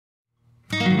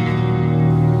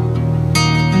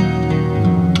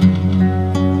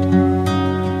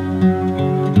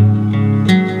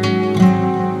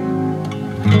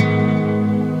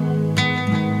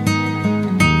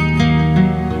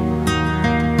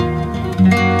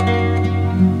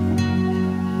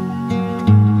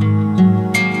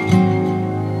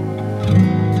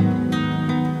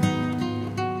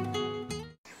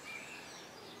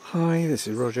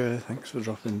Roger, thanks for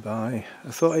dropping by. I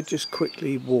thought I'd just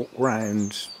quickly walk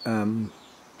round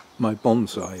my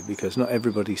bonsai because not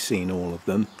everybody's seen all of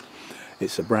them.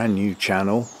 It's a brand new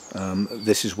channel.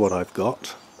 This is what I've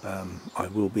got. I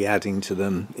will be adding to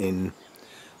them in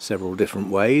several different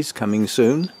ways coming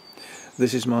soon.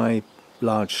 This is my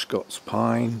large Scots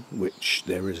pine, which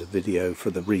there is a video for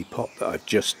the repot that I've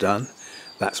just done.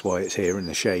 That's why it's here in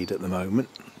the shade at the moment.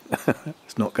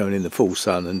 It's not going in the full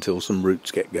sun until some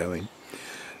roots get going.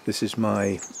 This is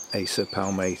my Acer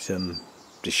palmatum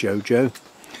DeShojo.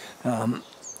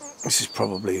 This is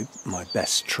probably my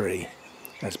best tree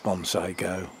as bonsai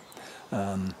go.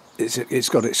 It's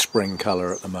got its spring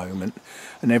colour at the moment,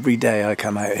 and every day I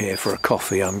come out here for a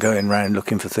coffee I'm going round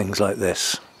looking for things like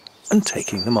this and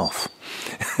taking them off.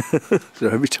 So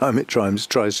every time it tries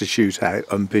to shoot out,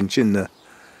 I'm pinching the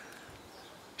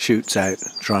shoots out,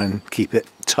 try and keep it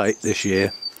tight this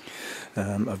year.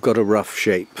 I've got a rough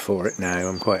shape for it now.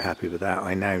 I'm quite happy with that.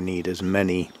 I now need as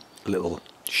many little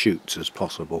shoots as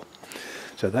possible.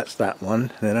 So that's that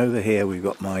one. Then over here we've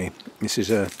got this is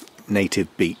a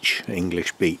native beech,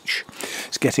 English beech.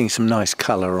 It's getting some nice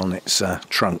colour on its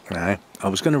trunk now. I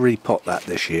was going to repot that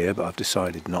this year, but I've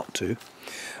decided not to.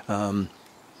 I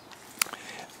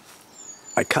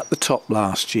cut the top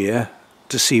last year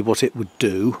to see what it would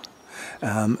do.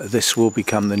 This will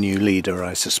become the new leader,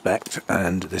 I suspect,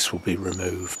 and this will be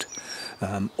removed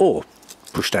or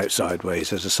pushed out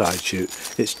sideways as a side shoot.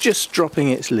 It's just dropping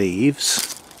its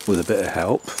leaves with a bit of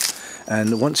help,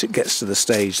 and once it gets to the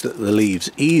stage that the leaves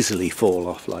easily fall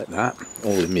off like that,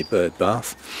 all in my bird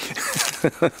bath,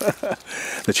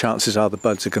 the chances are the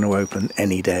buds are going to open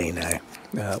any day now.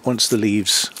 Once the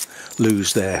leaves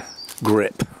lose their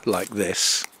grip like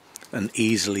this and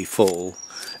easily fall,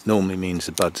 normally means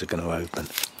the buds are going to open.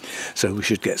 So we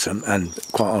should get some, and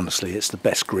quite honestly it's the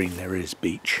best green there is,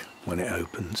 beech, when it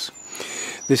opens.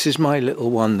 This is my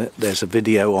little one. There's a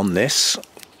video on this.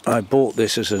 I bought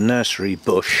this as a nursery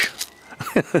bush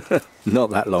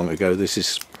not that long ago. This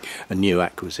is a new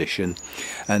acquisition,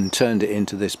 and turned it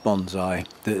into this bonsai.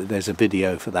 There's a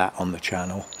video for that on the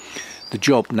channel. The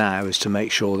job now is to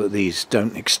make sure that these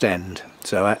don't extend,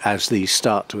 so as these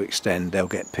start to extend they'll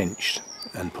get pinched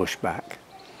and pushed back.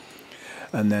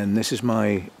 And then this is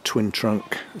my twin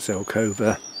trunk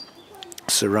Zelkova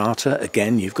serrata.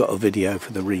 Again, you've got a video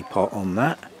for the repot on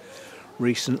that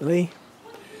recently.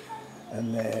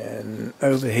 And then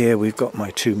over here we've got my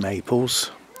two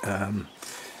maples. I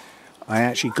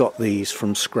actually got these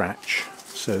from scratch.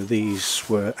 So these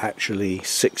were actually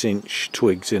 6-inch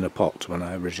twigs in a pot when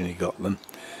I originally got them.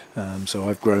 So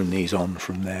I've grown these on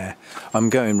from there. I'm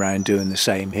going around doing the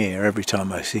same here. Every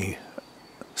time I see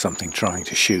something trying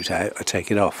to shoot out, I take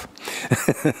it off.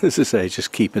 As I say,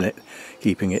 just keeping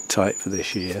it tight for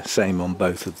this year. Same on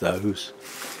both of those.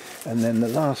 And then the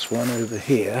last one over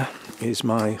here is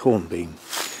my hornbeam.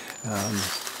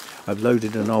 I've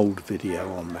loaded an old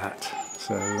video on that.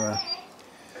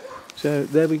 So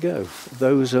there we go.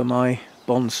 Those are my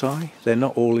bonsai. They're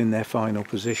not all in their final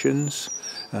positions.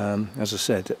 As I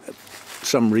said,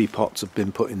 some repots have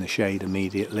been put in the shade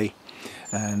immediately,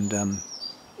 and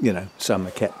you know, some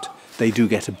are kept. They do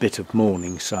get a bit of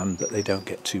morning sun, but they don't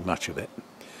get too much of it.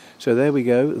 So there we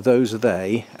go. Those are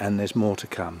they, and there's more to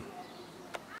come.